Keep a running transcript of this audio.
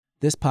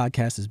This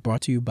podcast is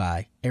brought to you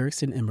by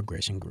Erickson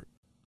Immigration Group.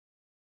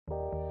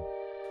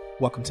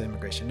 Welcome to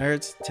Immigration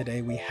Nerds.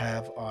 Today we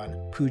have on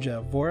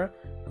Pooja Vora,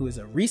 who is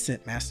a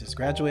recent master's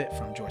graduate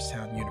from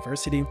Georgetown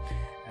University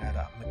at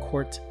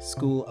McCourt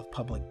School of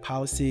Public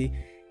Policy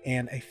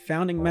and a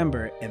founding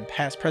member and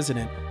past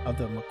president of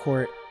the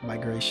McCourt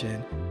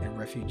Migration and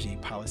Refugee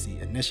Policy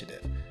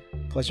Initiative.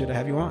 Pleasure to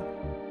have you on.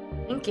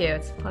 Thank you.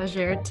 It's a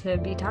pleasure to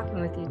be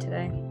talking with you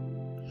today.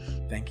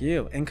 Thank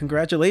you. And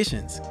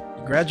congratulations.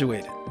 You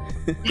graduated.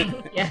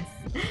 Yes.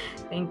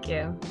 Thank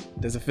you.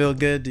 Does it feel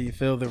good? Do you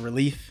feel the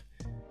relief?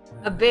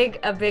 A big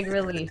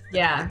relief.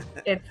 Yeah.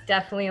 It's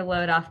definitely a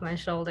load off my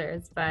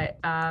shoulders, but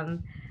I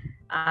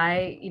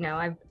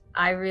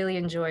really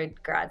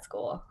enjoyed grad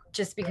school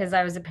just because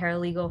I was a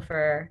paralegal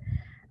for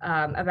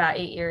about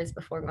 8 years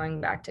before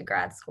going back to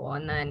grad school,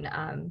 and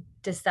then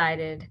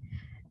decided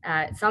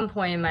at some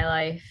point in my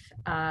life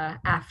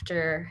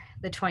after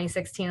the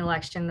 2016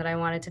 election that I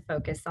wanted to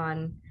focus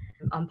on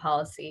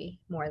policy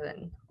more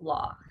than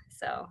law.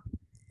 So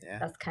yeah,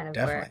 that's kind of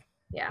definitely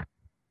where, yeah.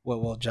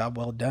 Well, job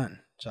well done.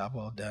 Job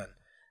well done.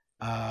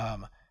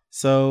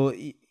 So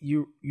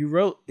you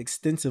wrote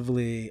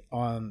extensively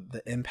on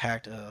the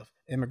impact of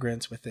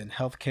immigrants within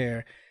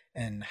healthcare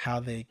and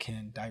how they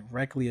can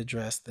directly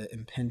address the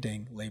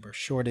impending labor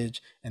shortage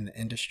in the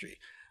industry.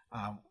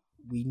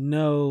 We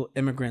know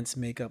immigrants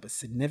make up a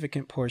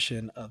significant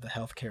portion of the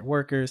healthcare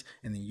workers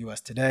in the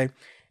U.S. today,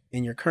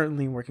 and you're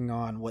currently working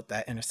on what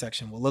that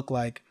intersection will look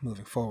like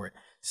moving forward.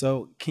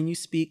 So can you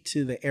speak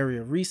to the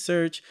area of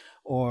research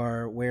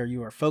or where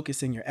you are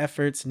focusing your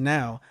efforts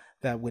now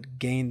that would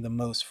gain the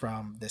most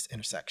from this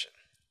intersection?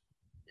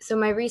 So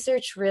my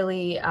research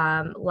really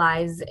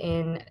lies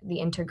in the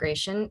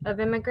integration of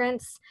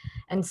immigrants.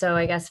 And so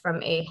I guess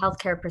from a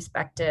healthcare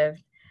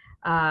perspective,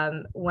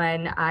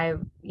 when I,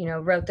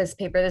 wrote this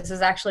paper, this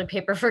was actually a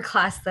paper for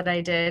class that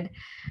I did.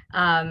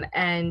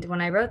 And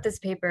when I wrote this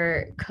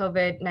paper,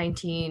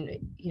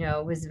 COVID-19,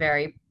 was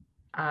very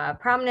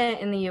prominent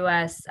in the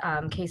US.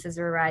 Cases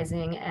were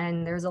rising,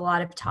 and there was a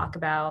lot of talk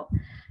about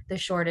the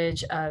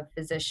shortage of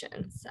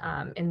physicians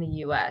in the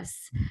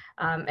US.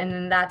 And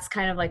then that's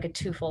kind of like a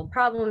twofold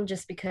problem,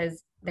 just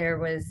because there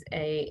was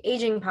a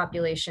aging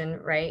population,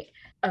 right,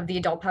 of the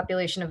adult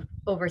population of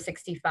over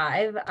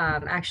 65.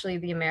 Actually,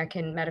 the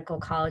American Medical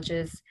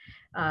Colleges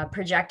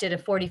projected a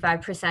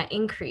 45%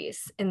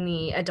 increase in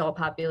the adult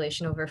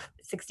population over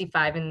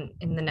 65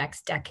 in the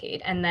next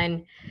decade. And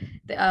then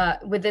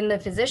within the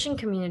physician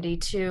community,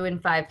 2 in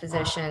 5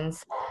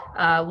 physicians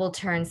will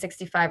turn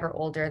 65 or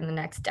older in the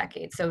next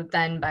decade. So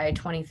then by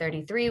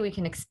 2033, we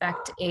can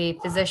expect a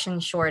physician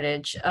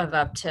shortage of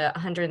up to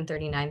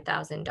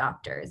 139,000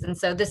 doctors. And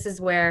so this is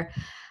where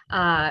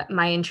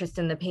my interest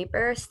in the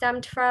paper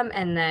stemmed from.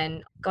 And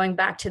then going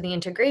back to the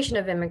integration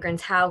of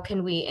immigrants, how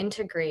can we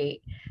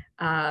integrate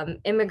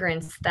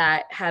immigrants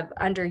that have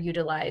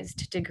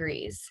underutilized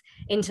degrees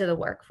into the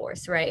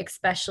workforce, right?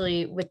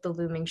 Especially with the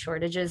looming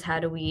shortages, how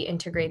do we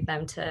integrate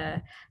them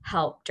to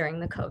help during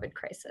the COVID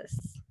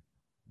crisis?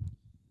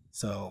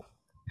 So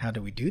how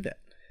do we do that?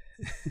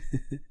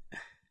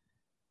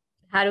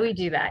 How do we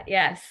do that?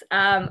 Yes.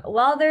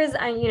 Well,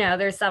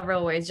 there's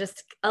several ways.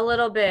 Just a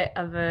little bit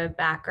of a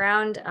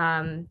background.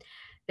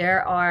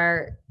 There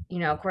are,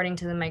 according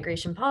to the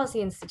Migration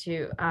Policy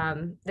Institute,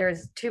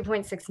 there's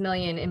 2.6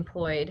 million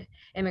employed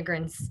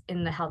immigrants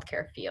in the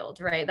healthcare field,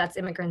 right? That's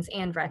immigrants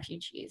and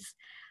refugees.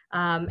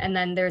 And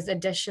then there's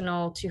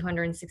additional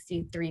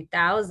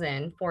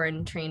 263,000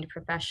 foreign trained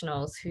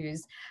professionals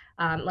whose,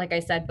 like I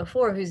said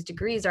before, whose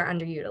degrees are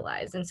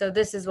underutilized. And so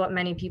this is what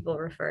many people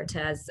refer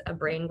to as a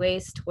brain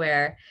waste,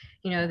 where,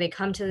 they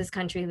come to this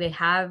country, they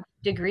have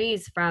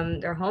degrees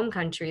from their home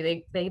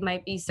country. They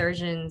might be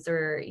surgeons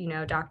or,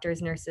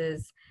 doctors,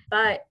 nurses,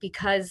 but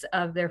because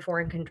of their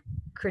foreign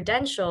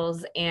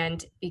credentials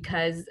and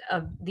because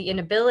of the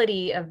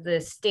inability of the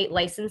state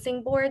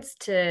licensing boards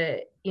to,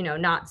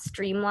 not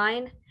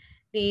streamline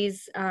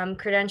these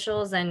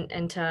credentials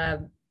and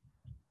to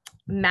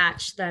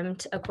match them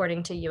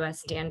according to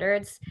US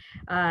standards,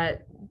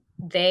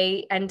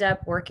 they end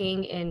up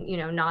working in,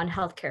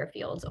 non-healthcare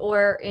fields,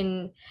 or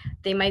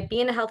they might be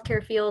in a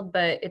healthcare field,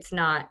 but it's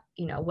not,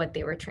 what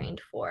they were trained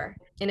for.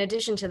 In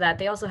addition to that,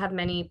 they also have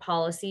many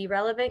policy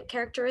relevant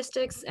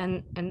characteristics.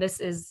 And this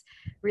is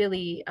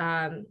really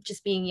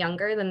just being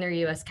younger than their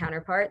US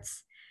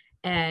counterparts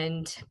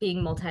and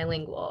being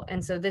multilingual.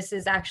 And so this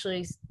is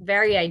actually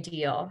very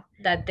ideal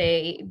that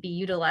they be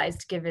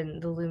utilized given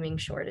the looming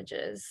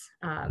shortages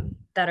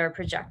that are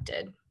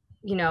projected.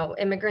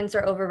 Immigrants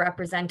are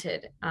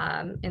overrepresented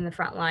in the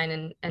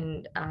frontline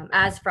and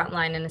as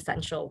frontline and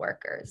essential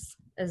workers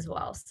as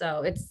well.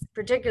 So it's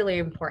particularly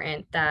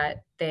important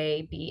that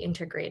they be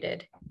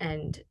integrated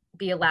and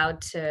be allowed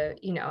to,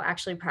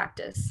 actually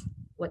practice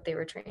what they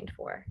were trained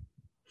for.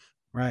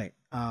 Right.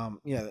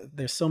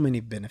 There's so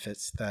many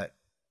benefits that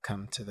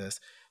come to this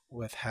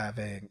with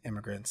having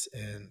immigrants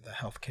in the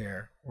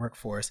healthcare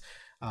workforce.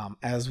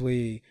 As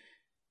we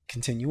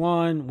continue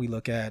on, we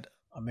look at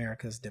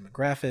America's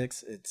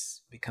demographics.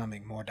 It's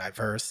becoming more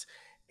diverse,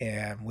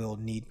 and we'll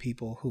need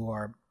people who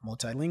are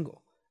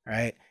multilingual,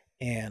 right?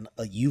 And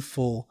a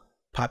youthful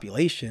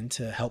population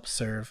to help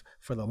serve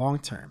for the long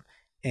term.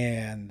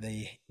 And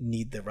they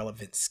need the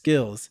relevant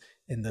skills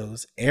in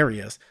those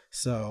areas.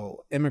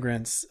 So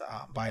immigrants,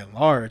 by and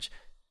large,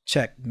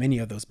 check many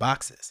of those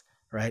boxes,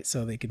 right?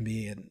 So they can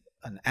be an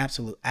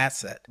absolute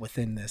asset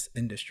within this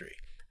industry.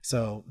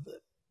 So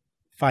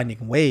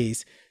finding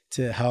ways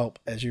to help,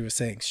 as you were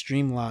saying,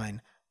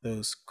 streamline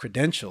those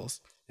credentials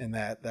and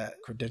that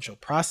credential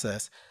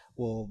process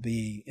will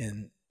be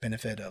in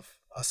benefit of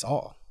us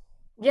all.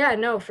 Yeah,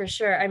 no, for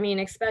sure. I mean,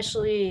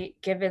 especially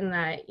given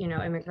that,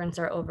 immigrants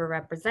are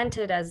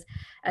overrepresented as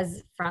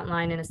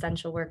frontline and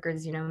essential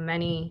workers,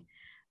 many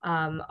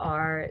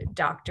are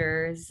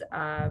doctors,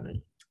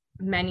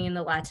 many in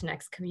the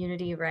Latinx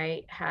community,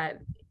 right, have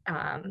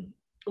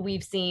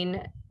we've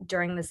seen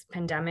during this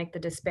pandemic the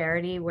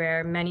disparity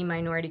where many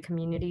minority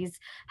communities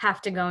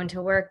have to go into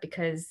work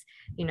because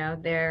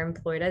they're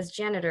employed as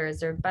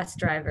janitors or bus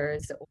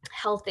drivers,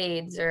 health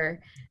aides,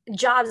 or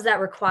jobs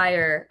that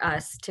require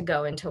us to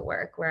go into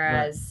work,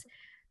 whereas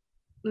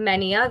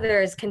many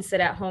others can sit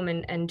at home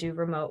and do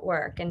remote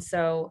work. And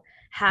so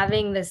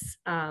having this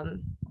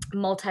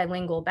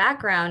multilingual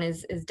background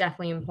is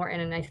definitely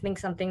important, and I think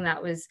something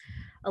that was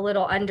a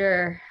little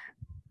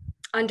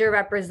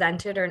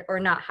underrepresented or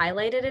not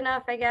highlighted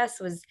enough, I guess,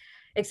 was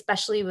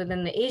especially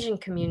within the Asian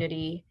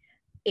community.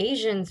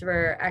 Asians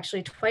were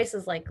actually twice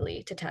as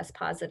likely to test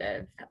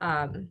positive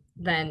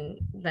than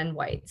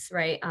whites,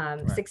 right?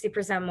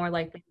 60% more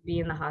likely to be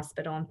in the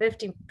hospital and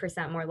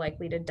 50% more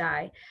likely to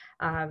die.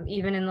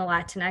 Even in the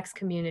Latinx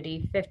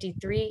community,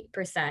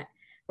 53%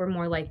 were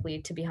more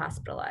likely to be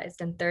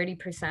hospitalized, and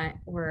 30%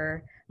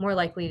 were more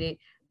likely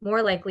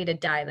to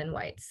die than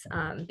whites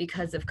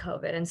because of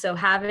COVID. And so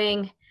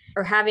having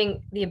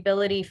the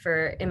ability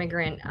for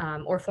immigrant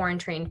or foreign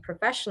trained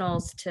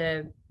professionals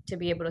to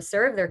be able to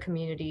serve their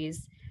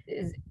communities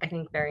is, I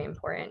think, very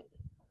important.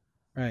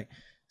 Right.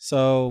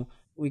 So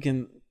we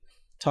can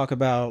talk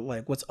about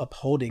like what's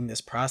upholding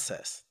this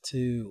process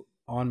to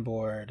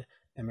onboard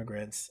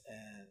immigrants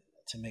and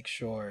to make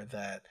sure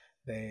that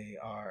they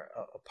are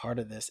a part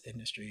of this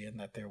industry and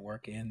that they're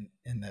working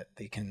and that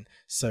they can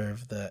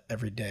serve the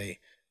everyday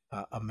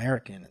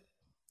American.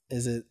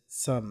 Is it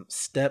some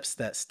steps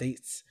that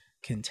states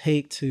can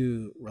take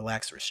to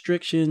relax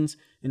restrictions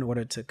in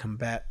order to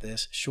combat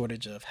this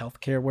shortage of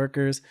healthcare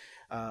workers,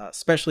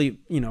 especially,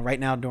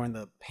 right now during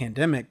the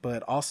pandemic,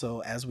 but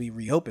also as we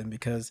reopen,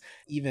 because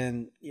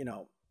even,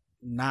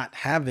 not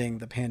having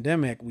the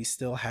pandemic, we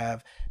still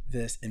have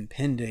this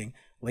impending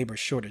labor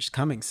shortage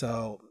coming.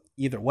 So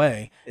either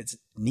way, it's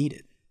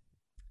needed.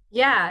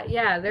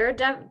 Yeah. There are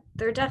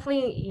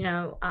definitely,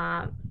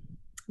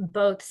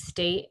 both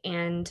state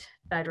and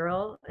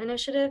federal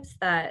initiatives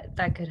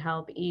that could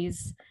help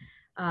ease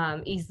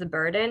the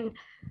burden.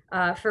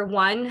 For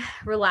one,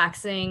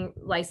 relaxing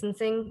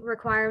licensing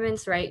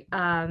requirements, right?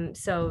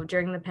 So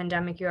during the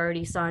pandemic, you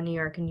already saw New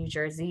York and New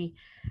Jersey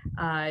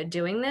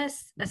doing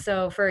this.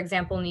 So, for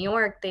example, New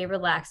York, they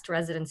relaxed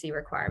residency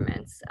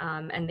requirements,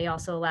 and they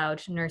also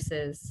allowed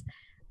nurses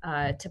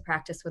to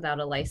practice without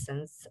a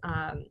license.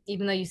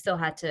 Even though you still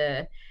had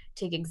to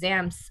take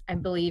exams, I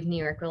believe New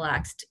York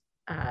relaxed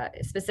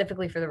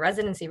specifically for the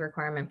residency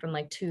requirement from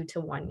like 2 to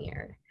 1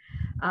 year.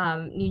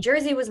 New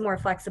Jersey was more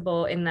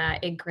flexible in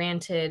that it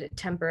granted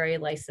temporary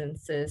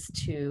licenses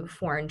to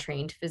foreign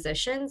trained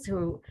physicians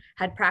who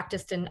had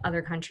practiced in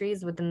other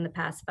countries within the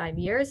past 5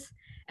 years,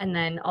 and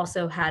then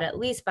also had at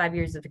least 5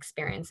 years of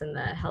experience in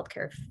the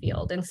healthcare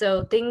field. And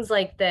so things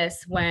like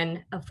this,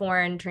 when a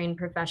foreign trained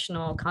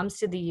professional comes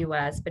to the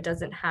US but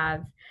doesn't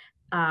have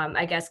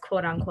I guess,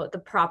 quote unquote, the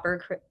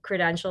proper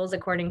credentials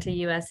according to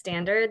US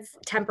standards,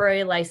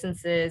 temporary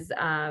licenses,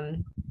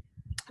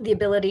 the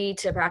ability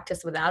to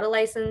practice without a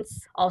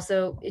license.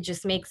 Also, it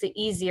just makes it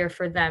easier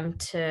for them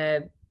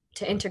to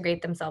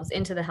integrate themselves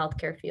into the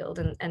healthcare field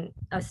and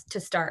us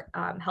to start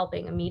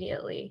helping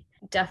immediately.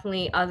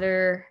 Definitely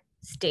other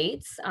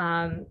states,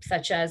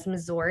 such as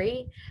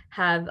Missouri,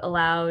 have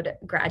allowed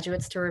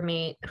graduates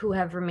who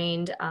have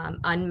remained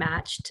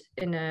unmatched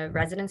in a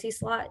residency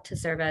slot to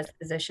serve as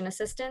physician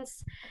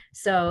assistants.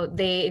 So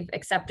they've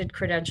accepted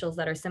credentials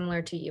that are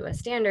similar to US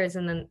standards,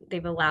 and then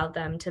they've allowed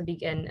them to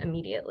begin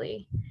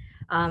immediately.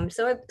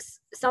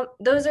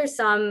 Those are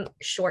some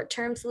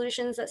short-term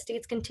solutions that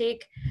states can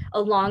take. A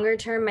longer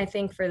term, I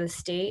think for the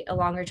state, a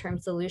longer term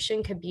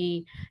solution could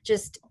be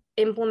just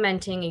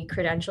implementing a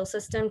credential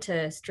system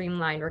to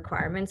streamline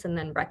requirements and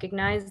then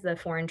recognize the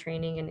foreign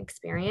training and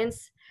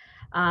experience.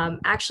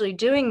 Actually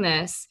doing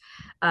this,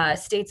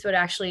 states would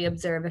actually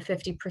observe a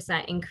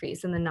 50%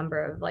 increase in the number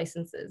of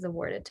licenses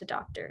awarded to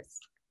doctors.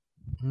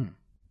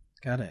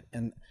 Got it.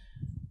 And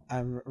I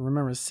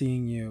remember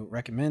seeing you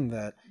recommend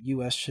that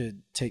U.S.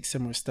 should take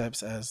similar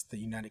steps as the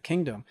United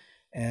Kingdom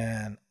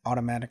and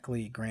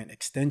automatically grant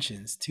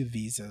extensions to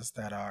visas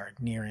that are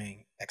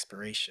nearing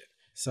expiration.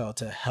 So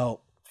to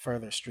help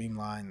further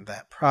streamline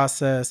that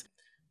process,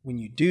 when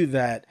you do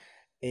that,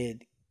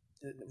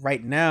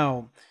 right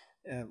now,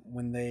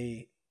 when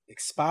they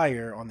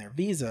expire on their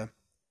visa,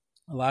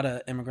 a lot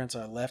of immigrants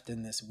are left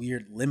in this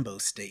weird limbo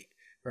state,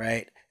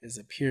 right? There's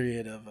a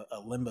period of a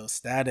limbo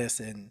status,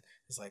 and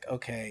it's like,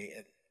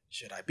 okay,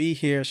 should I be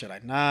here? Should I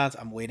not?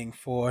 I'm waiting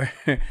for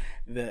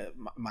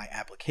my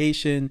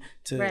application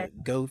to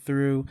Right. go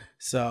through.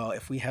 So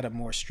if we had a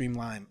more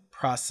streamlined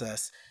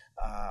process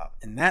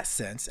in that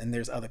sense, and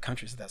there's other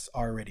countries that's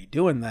already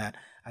doing that,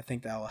 I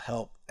think that will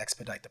help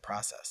expedite the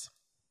process.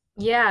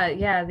 Yeah,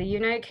 yeah, the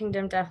United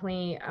Kingdom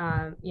definitely,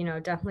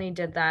 definitely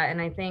did that.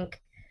 And I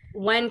think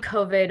when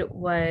COVID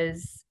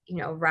was,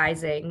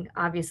 rising,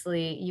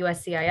 obviously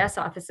USCIS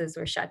offices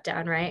were shut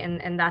down, right?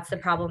 And that's the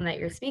problem that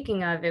you're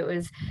speaking of. It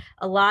was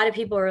a lot of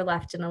people were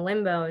left in a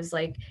limbo. It was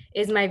like,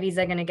 is my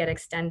visa going to get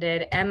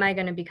extended? Am I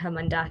going to become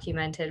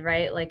undocumented,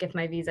 right? Like if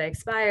my visa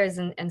expires,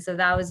 and so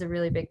that was a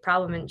really big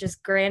problem. And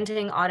just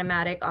granting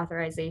automatic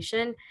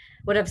authorization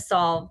would have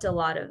solved a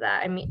lot of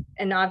that. I mean,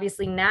 and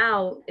obviously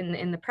now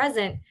in the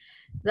present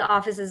the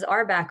offices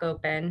are back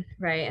open,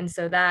 right? And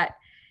so that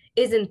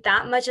isn't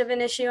that much of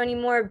an issue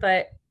anymore,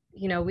 but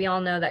we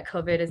all know that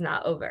COVID is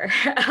not over.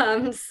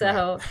 Right.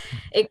 So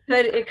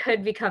it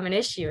could become an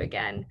issue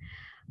again.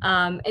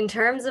 In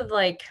terms of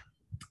like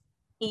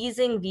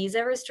easing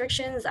visa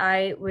restrictions,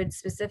 I would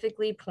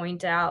specifically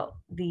point out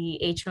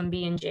the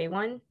H-1B and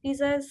J-1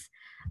 visas.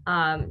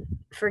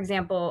 For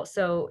example,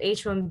 so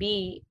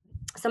H-1B,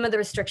 some of the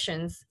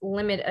restrictions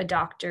limit a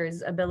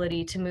doctor's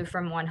ability to move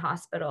from one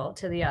hospital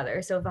to the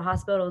other. So if a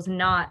hospital is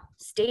not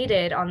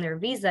stated on their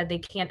visa, they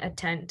can't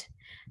attend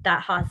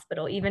that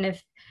hospital, even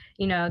if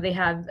they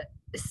have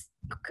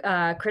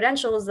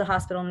credentials the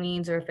hospital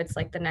needs, or if it's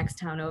like the next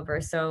town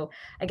over. So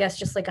I guess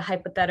just like a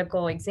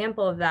hypothetical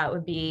example of that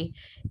would be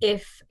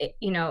if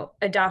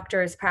a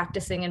doctor is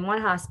practicing in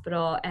one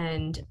hospital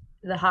and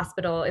the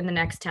hospital in the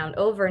next town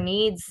over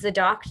needs a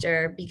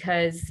doctor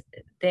because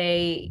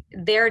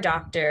their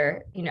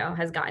doctor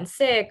has gotten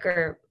sick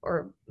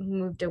or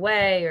moved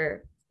away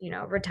or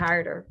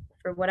retired or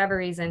for whatever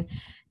reason,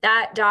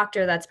 that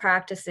doctor that's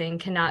practicing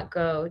cannot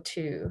go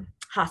to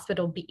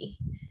hospital B,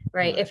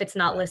 right? Right. If it's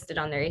not Right. listed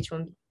on their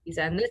H-1B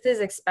visa. And this is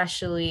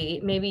especially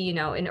maybe,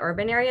 in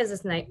urban areas,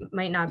 this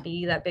might not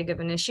be that big of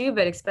an issue,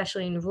 but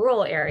especially in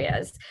rural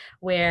areas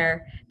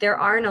where there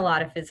aren't a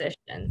lot of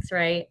physicians,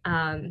 right?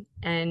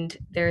 And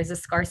there's a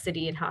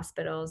scarcity in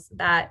hospitals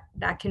that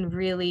can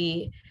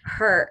really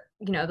hurt,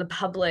 the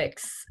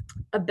public's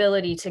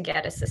ability to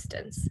get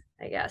assistance,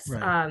 I guess.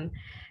 Right.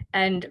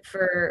 And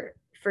for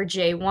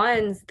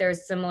J1s,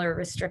 there's similar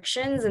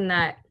restrictions in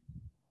that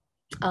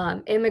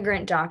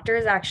immigrant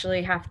doctors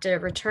actually have to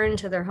return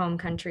to their home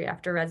country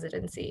after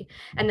residency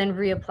and then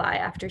reapply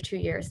after 2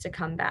 years to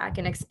come back.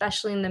 And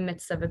especially in the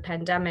midst of a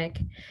pandemic,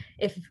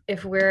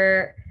 if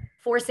we're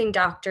forcing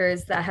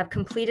doctors that have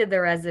completed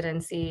their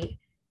residency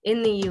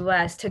in the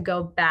US to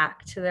go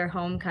back to their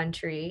home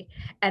country,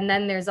 and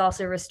then there's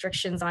also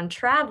restrictions on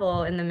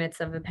travel in the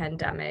midst of a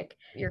pandemic,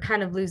 you're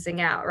kind of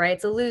losing out, right?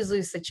 It's a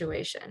lose-lose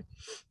situation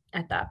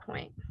at that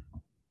point.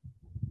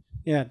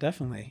 Yeah,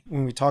 definitely.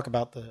 When we talk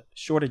about the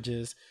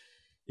shortages,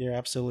 you're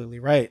absolutely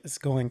right. It's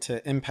going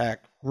to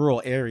impact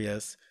rural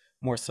areas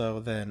more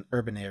so than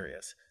urban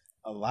areas.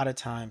 A lot of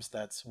times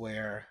that's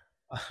where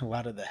a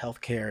lot of the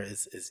healthcare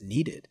is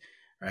needed,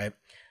 right?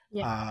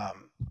 Yeah.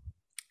 Um,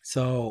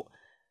 so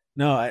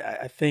no,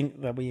 I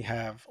think that we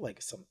have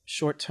like some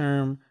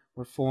short-term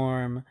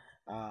reform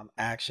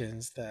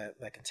actions that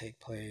can take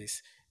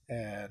place,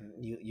 and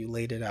you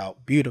laid it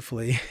out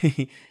beautifully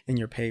in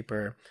your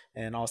paper,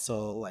 and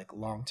also like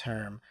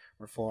long-term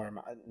reform.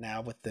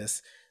 Now with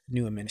this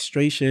new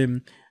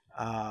administration,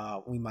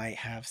 we might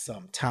have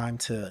some time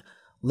to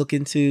look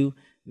into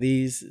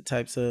these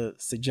types of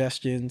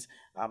suggestions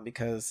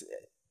because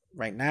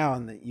right now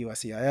in the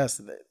USCIS,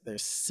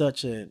 there's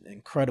such an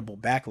incredible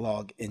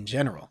backlog in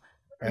general,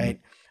 Mhm.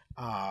 right?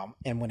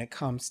 And when it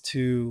comes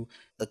to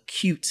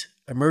acute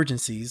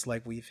emergencies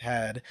like we've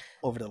had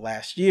over the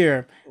last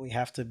year, we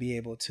have to be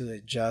able to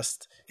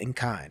adjust in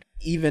kind.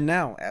 Even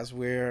now, as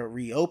we're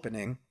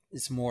reopening,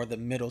 it's more the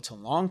middle to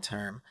long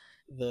term,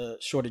 the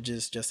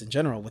shortages just in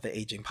general with the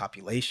aging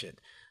population.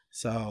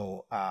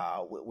 So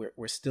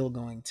we're still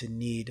going to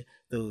need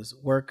those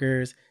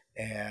workers,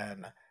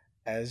 and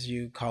as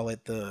you call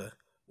it,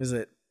 is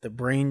it the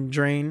brain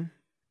drain?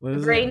 What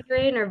is it? Brain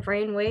drain or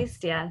brain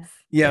waste, yes.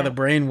 Yeah, the Yeah.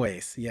 brain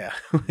waste. Yeah.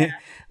 Yeah.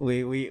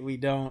 We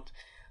don't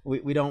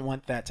we don't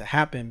want that to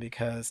happen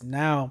because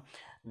now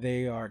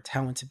they are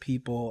talented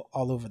people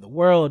all over the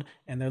world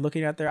and they're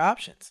looking at their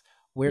options,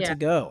 where Yeah. to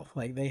go.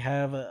 Like they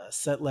have a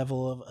set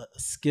level of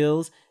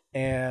skills,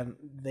 and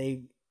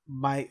they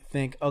might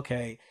think,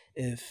 okay,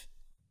 if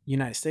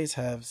United States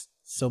has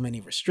so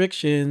many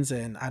restrictions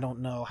and I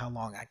don't know how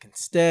long I can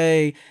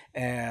stay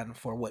and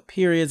for what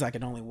periods, I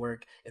can only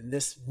work in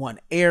this one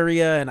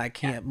area and I Yeah.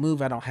 can't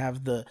move, I don't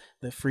have the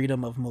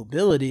freedom of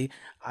mobility,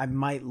 I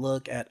might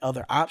look at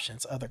other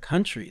options, other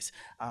countries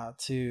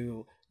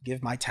to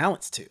give my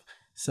talents to.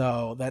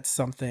 So that's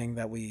something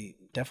that we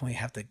definitely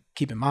have to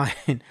keep in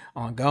mind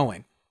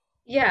ongoing.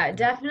 Yeah,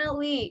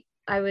 definitely.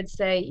 I would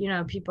say,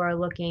 people are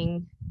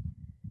looking,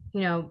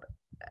 you know,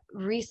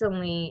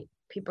 recently.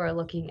 people are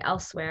looking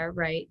elsewhere,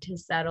 right, to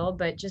settle.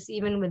 But just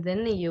even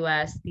within the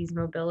US, these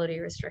mobility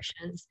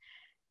restrictions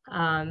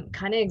kind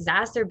of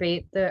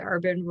exacerbate the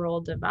urban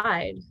rural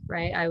divide,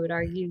 right? I would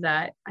argue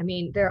that, I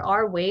mean, there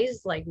are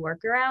ways like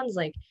workarounds,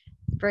 like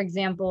for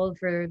example,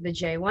 for the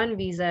J1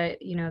 visa,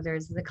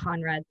 there's the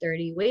Conrad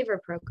 30 waiver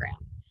program,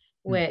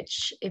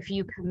 which if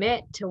you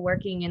commit to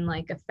working in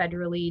like a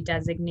federally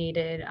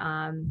designated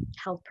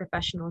health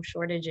professional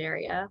shortage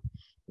area,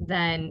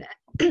 then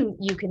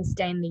you can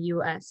stay in the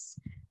US,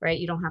 right?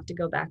 You don't have to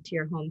go back to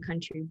your home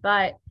country.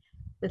 But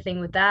the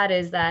thing with that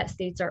is that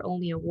states are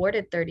only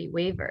awarded 30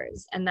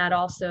 waivers. And that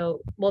also,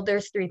 well,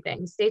 there's three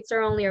things. States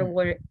are only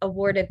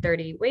awarded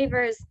 30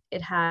 waivers.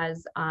 It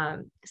has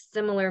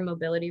similar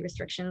mobility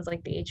restrictions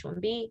like the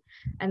H-1B.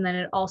 And then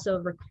it also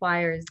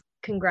requires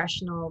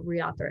congressional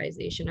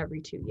reauthorization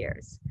every 2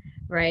 years,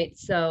 right?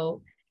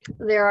 So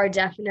there are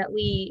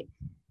definitely,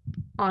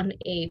 on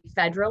a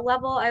federal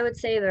level, I would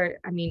say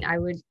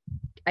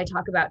I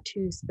talk about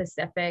two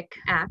specific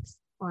acts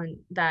on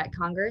that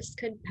Congress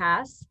could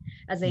pass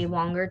as a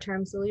longer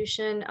term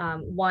solution.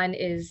 One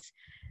is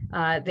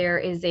there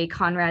is a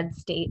Conrad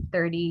State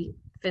 30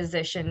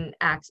 Physician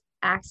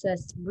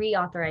Access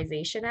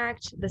Reauthorization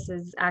Act. This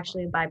is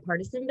actually a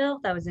bipartisan bill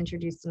that was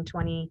introduced in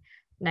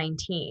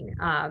 2019.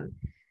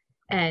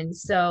 And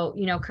so,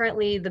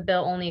 currently the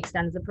bill only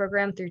extends the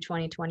program through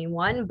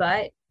 2021,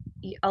 but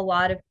a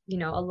lot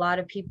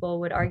of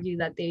people would argue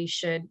that they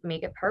should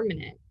make it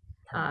permanent,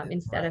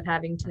 instead of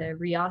having to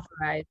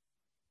reauthorize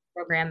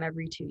program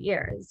every 2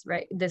 years,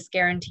 right? This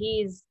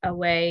guarantees a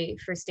way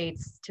for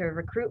states to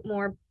recruit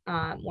more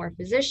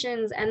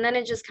physicians, and then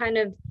it just kind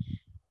of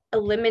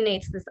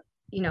eliminates this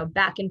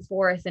back and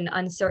forth and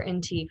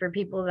uncertainty for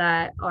people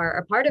that are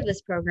a part of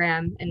this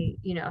program, and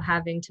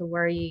having to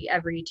worry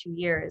every 2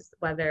 years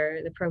whether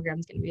the program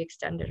is going to be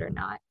extended or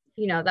not.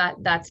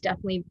 That's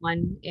definitely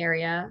one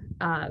area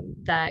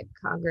that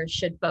Congress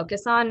should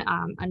focus on.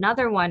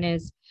 Another one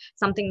is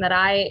something that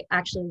I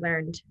actually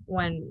learned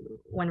when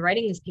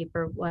writing this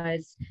paper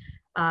was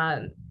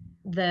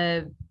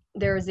there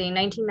was a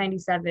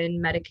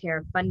 1997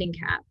 Medicare funding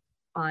cap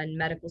on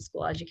medical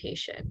school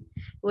education,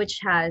 which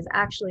has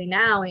actually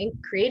now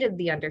created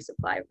the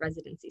undersupply of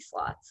residency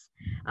slots.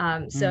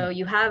 So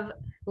you have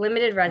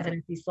limited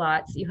residency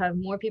slots, you have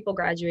more people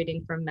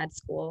graduating from med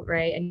school,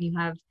 right? And you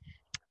have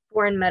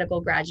foreign medical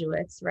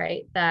graduates,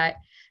 right, that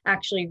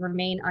actually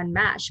remain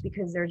unmatched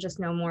because there's just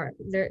no more,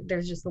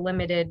 there's just a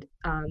limited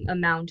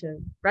amount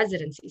of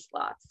residency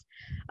slots.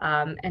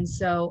 And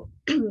so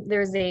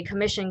there's a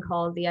commission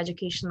called the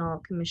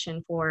Educational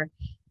Commission for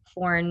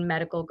Foreign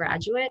Medical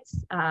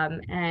Graduates,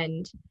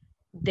 and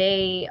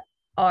they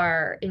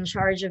are in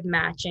charge of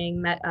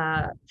matching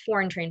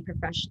foreign trained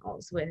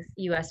professionals with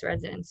US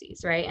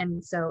residencies, right?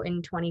 And so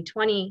in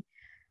 2020,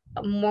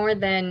 more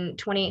than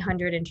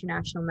 2,800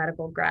 international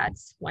medical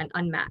grads went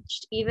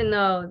unmatched, even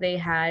though they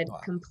had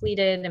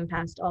completed and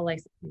passed all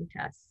licensing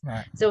tests.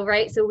 Right. So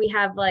we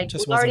have we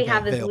already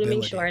have this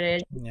looming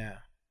shortage. Yeah.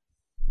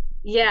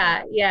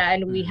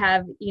 And we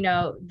have,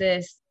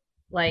 this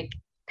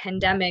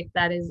pandemic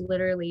that is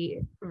literally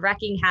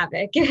wreaking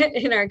havoc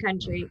in our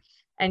country.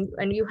 And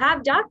you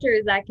have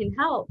doctors that can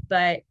help,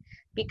 but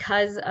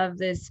because of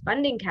this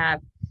funding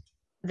cap,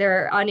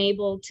 they're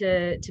unable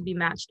to be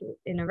matched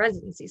in a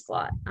residency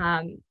slot.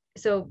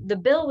 So the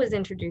bill was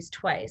introduced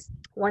twice,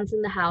 once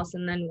in the House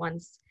and then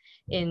once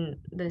in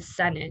the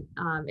Senate.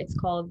 It's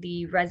called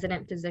the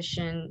Resident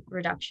Physician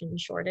Reduction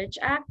Shortage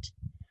Act.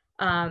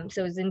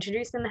 So it was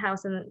introduced in the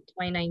House in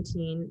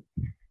 2019,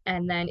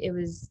 and then it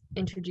was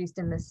introduced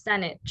in the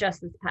Senate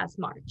just this past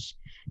March.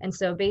 And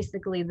so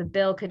basically the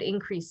bill could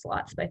increase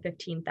slots by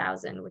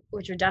 15,000,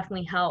 which would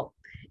definitely help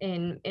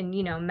in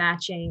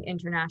matching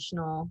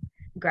international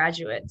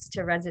graduates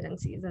to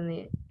residencies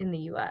in the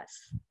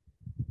US.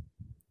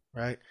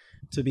 Right.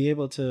 To be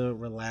able to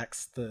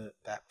relax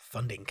that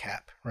funding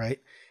cap, right?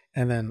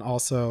 And then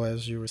also,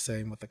 as you were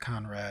saying, with the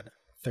Conrad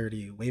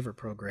 30 waiver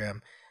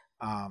program,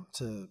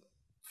 to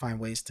find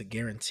ways to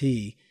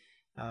guarantee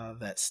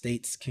that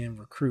states can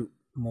recruit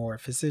more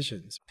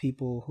physicians,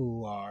 people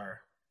who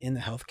are in the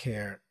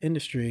healthcare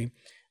industry,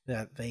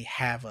 that they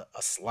have a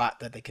slot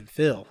that they can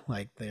fill,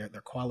 like they're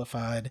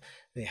qualified,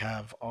 they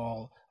have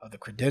all of the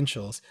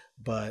credentials,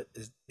 but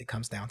it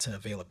comes down to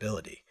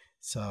availability.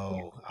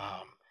 So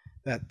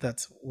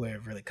that's where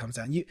it really comes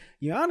down.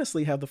 You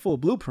honestly have the full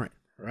blueprint,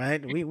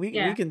 right? We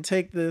can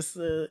take this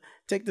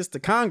to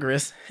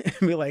Congress and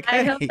be like,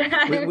 hey,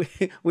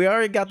 we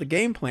already got the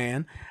game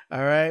plan,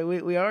 all right?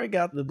 We already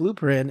got the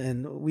blueprint,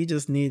 and we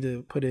just need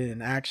to put it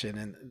in action,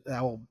 and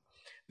that will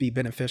be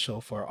beneficial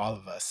for all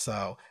of us.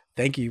 So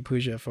thank you,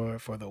 Pooja,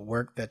 for the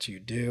work that you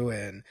do,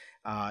 and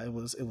it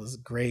was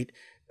great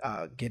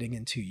getting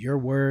into your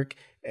work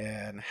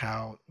and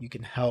how you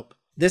can help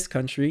this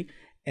country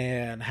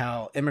and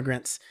how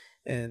immigrants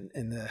in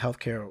the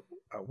healthcare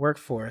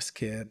workforce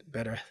can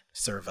better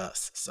serve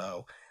us.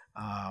 So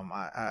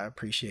I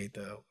appreciate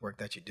the work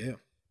that you do.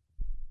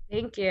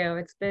 Thank you.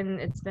 It's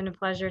been a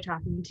pleasure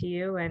talking to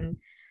you, and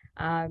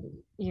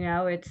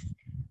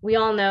we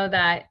all know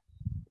that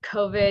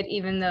COVID,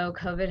 even though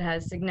COVID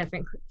has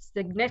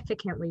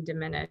significantly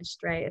diminished,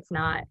 right? It's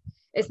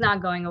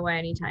not going away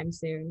anytime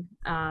soon.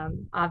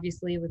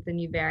 Obviously, with the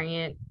new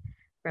variant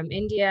from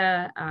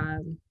India,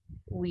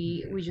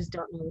 we just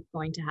don't know what's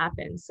going to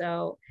happen.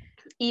 So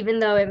even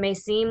though it may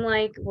seem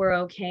like we're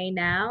okay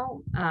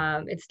now,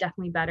 it's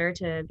definitely better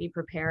to be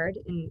prepared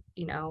and,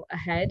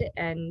 ahead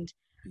and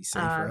be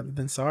safe rather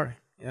than sorry.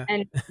 Yeah.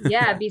 And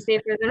be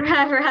safer than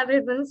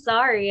rather than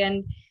sorry.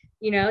 And,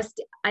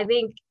 I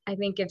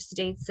think if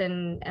states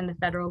and the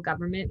federal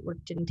government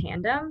worked in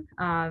tandem,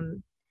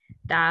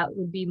 that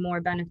would be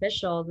more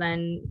beneficial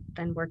than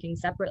working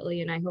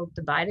separately. And I hope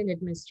the Biden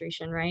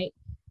administration, right,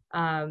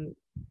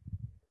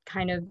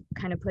 kind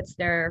of puts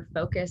their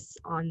focus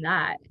on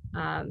that,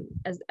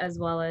 as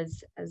well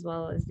as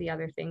the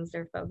other things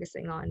they're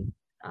focusing on,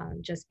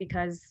 just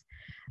because,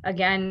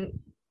 again,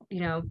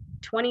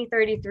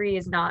 2033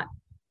 is not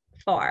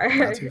far,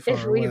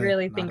 if we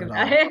really think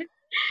about it.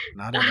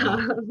 Not at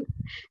all.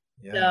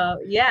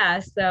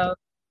 So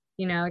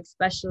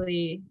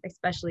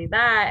especially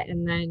that,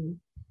 and then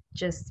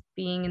just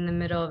being in the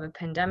middle of a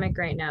pandemic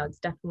right now, it's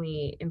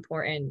definitely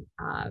important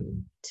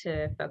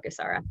to focus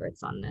our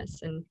efforts on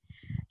this. And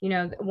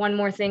one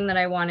more thing that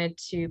I wanted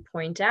to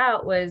point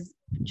out was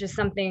just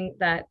something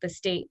that the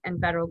state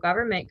and federal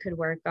government could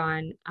work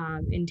on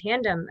in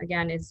tandem,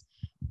 again, is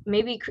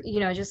maybe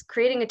just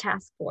creating a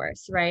task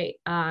force, right?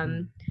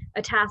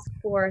 A task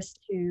force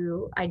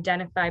to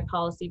identify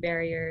policy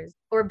barriers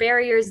or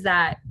barriers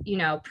that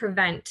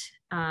prevent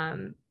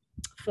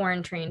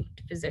foreign trained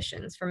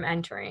physicians from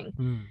entering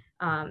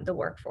the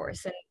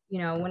workforce.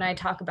 And when I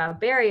talk about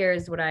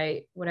barriers, what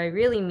I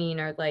really mean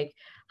are like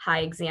high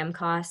exam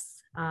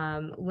costs,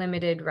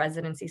 limited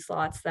residency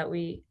slots that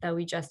we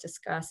just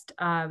discussed,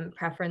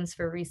 preference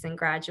for recent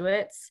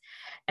graduates,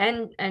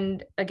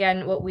 and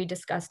again, what we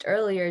discussed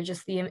earlier,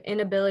 just the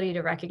inability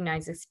to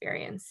recognize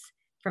experience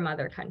from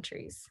other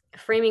countries.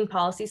 Framing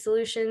policy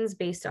solutions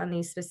based on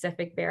these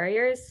specific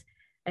barriers,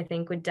 I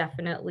think, would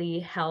definitely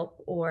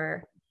help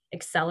or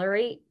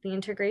accelerate the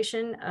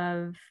integration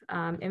of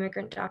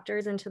immigrant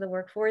doctors into the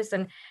workforce.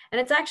 And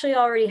it's actually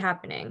already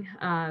happening.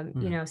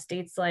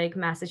 States like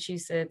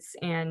Massachusetts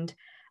and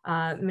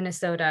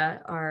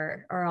Minnesota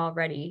are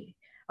already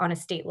on a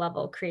state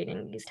level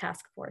creating these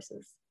task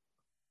forces.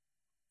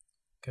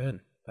 Good.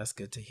 That's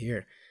good to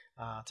hear,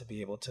 to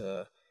be able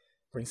to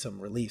bring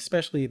some relief,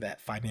 especially that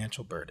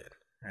financial burden,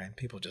 right?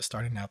 People just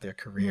starting out their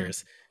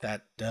careers,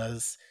 that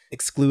does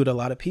exclude a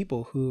lot of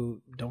people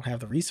who don't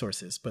have the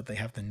resources, but they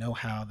have the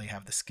know-how, they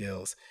have the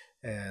skills,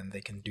 and they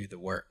can do the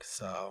work.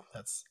 So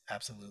that's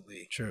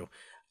absolutely true.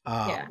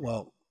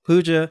 Well,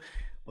 Pooja,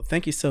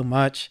 thank you so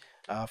much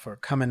for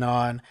coming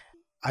on.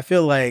 I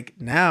feel like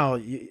now,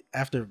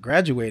 after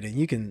graduating,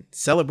 you can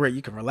celebrate,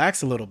 you can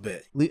relax a little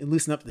bit,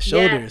 loosen up the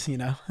shoulders,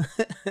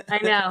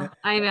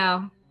 I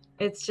know.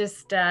 It's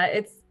just,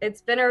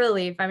 it's been a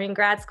relief. I mean,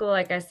 grad school,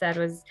 like I said,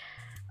 was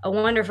a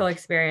wonderful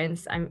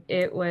experience.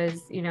 It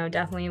was,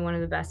 definitely one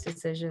of the best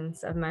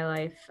decisions of my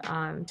life,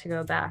 to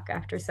go back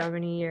after so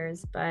many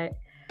years, but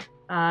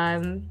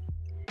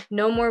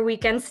no more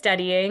weekend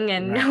studying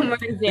and no more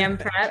exam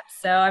prep.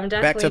 So I'm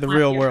definitely back to the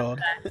real world.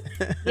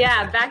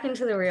 Back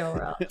into the real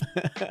world.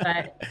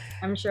 But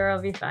I'm sure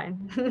I'll be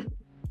fine.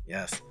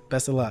 Yes.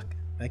 Best of luck.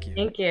 Thank you.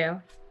 Thank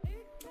you.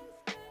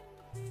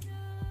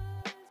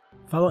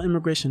 Follow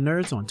Immigration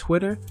Nerds on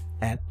Twitter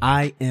at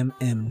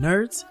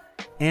IMMNerds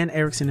and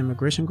Erickson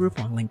Immigration Group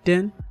on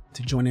LinkedIn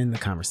to join in the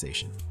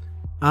conversation.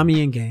 I'm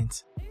Ian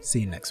Gaines.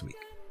 See you next week.